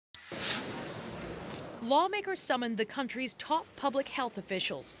Lawmakers summoned the country's top public health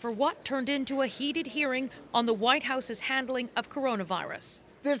officials for what turned into a heated hearing on the White House's handling of coronavirus.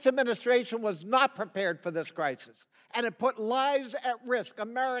 This administration was not prepared for this crisis, and it put lives at risk,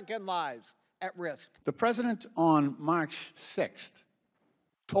 American lives at risk. The president on March 6th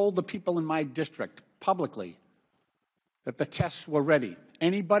told the people in my district publicly that the tests were ready.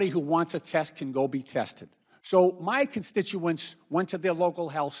 Anybody who wants a test can go be tested. So my constituents went to their local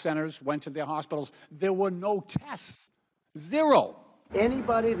health centers, went to their hospitals. There were no tests. Zero.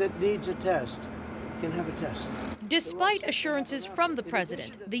 Anybody that needs a test can have a test. Despite assurances from the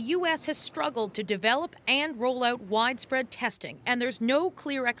president, the U.S. has struggled to develop and roll out widespread testing, and there's no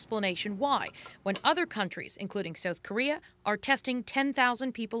clear explanation why, when other countries, including South Korea, are testing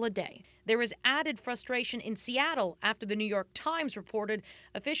 10,000 people a day. There is added frustration in Seattle after the New York Times reported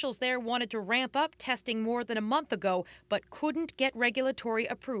officials there wanted to ramp up testing more than a month ago, but couldn't get regulatory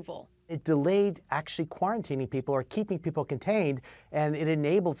approval. It delayed actually quarantining people or keeping people contained, and it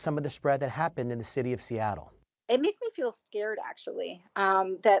enabled some of the spread that happened in the city of Seattle. It makes me feel scared, actually,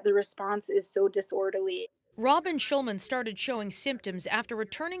 that the response is so disorderly. Robin Schulman started showing symptoms after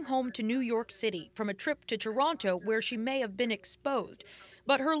returning home to New York City from a trip to Toronto where she may have been exposed.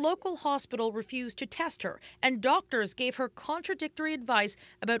 But her local hospital refused to test her, and doctors gave her contradictory advice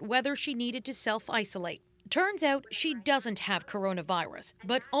about whether she needed to self-isolate. Turns out she doesn't have coronavirus,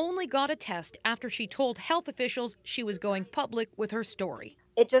 but only got a test after she told health officials she was going public with her story.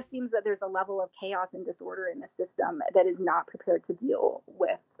 It just seems that there's a level of chaos and disorder in the system that is not prepared to deal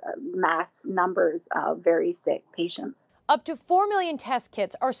with mass numbers of very sick patients. Up to 4 million test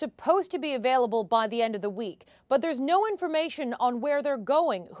kits are supposed to be available by the end of the week, but there's no information on where they're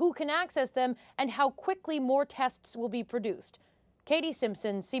going, who can access them, and how quickly more tests will be produced. Katie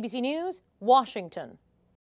Simpson, CBC News, Washington.